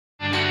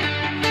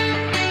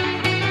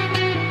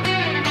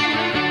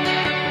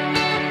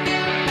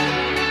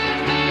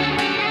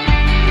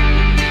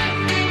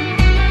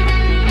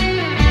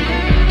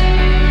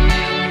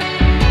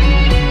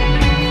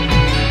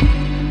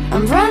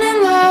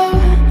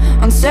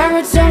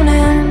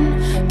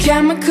serotonin.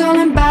 Chemical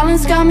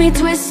imbalance got me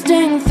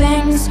twisting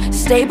things.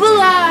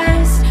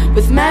 Stabilized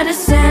with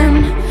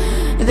medicine.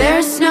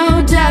 There's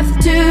no depth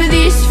to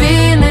these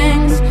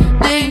feelings.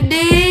 Dig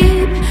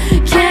deep,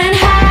 can't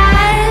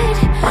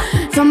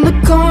hide from the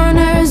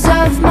corners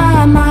of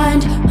my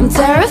mind. I'm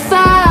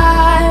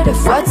terrified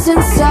of what's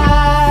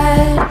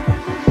inside.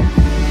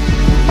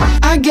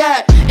 I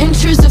get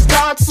intrusive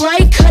thoughts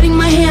like cutting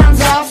my hands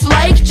off,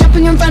 like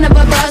jumping in front of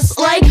a bus,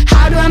 like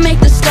how do I make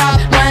the stop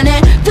when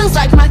it feels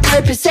like my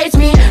therapist hates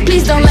me?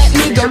 Please don't let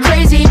me go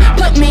crazy.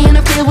 Put me in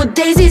a field with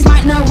daisies.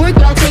 Might not work,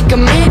 but I'll take a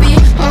maybe.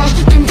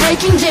 Been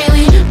breaking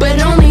daily, but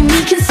only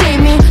me can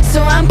save me.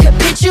 So I'm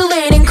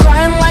capitulating,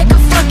 crying like a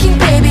fucking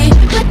baby.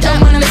 I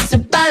don't wanna miss a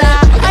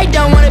bala, I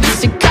don't wanna be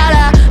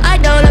cicada, I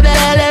don't wanna be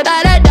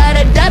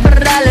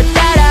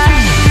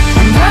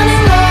I'm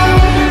running low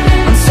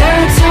on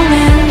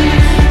serotonin.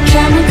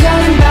 Chemical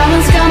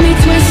imbalance got me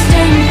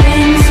twisting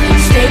things.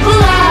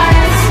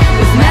 Stabilized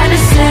with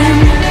medicine.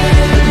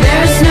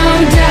 There's no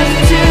depth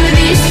to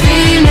these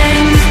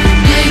feelings.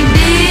 Dig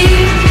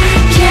deep,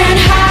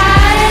 can't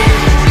hide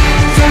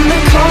from the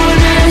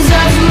corners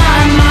of my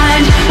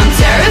mind. I'm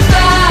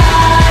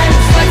terrified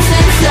of what's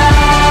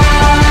inside.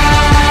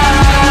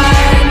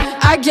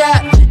 I get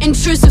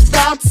intrusive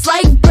thoughts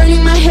like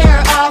burning my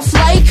hair off,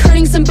 like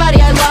hurting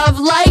somebody I love.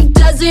 Like,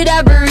 does it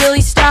ever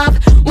really stop?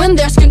 When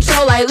there's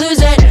control, I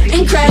lose it.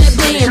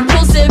 Incredibly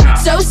impulsive,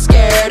 so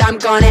scared I'm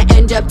gonna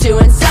end up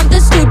doing something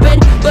stupid,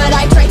 but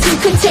I try to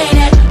contain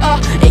it.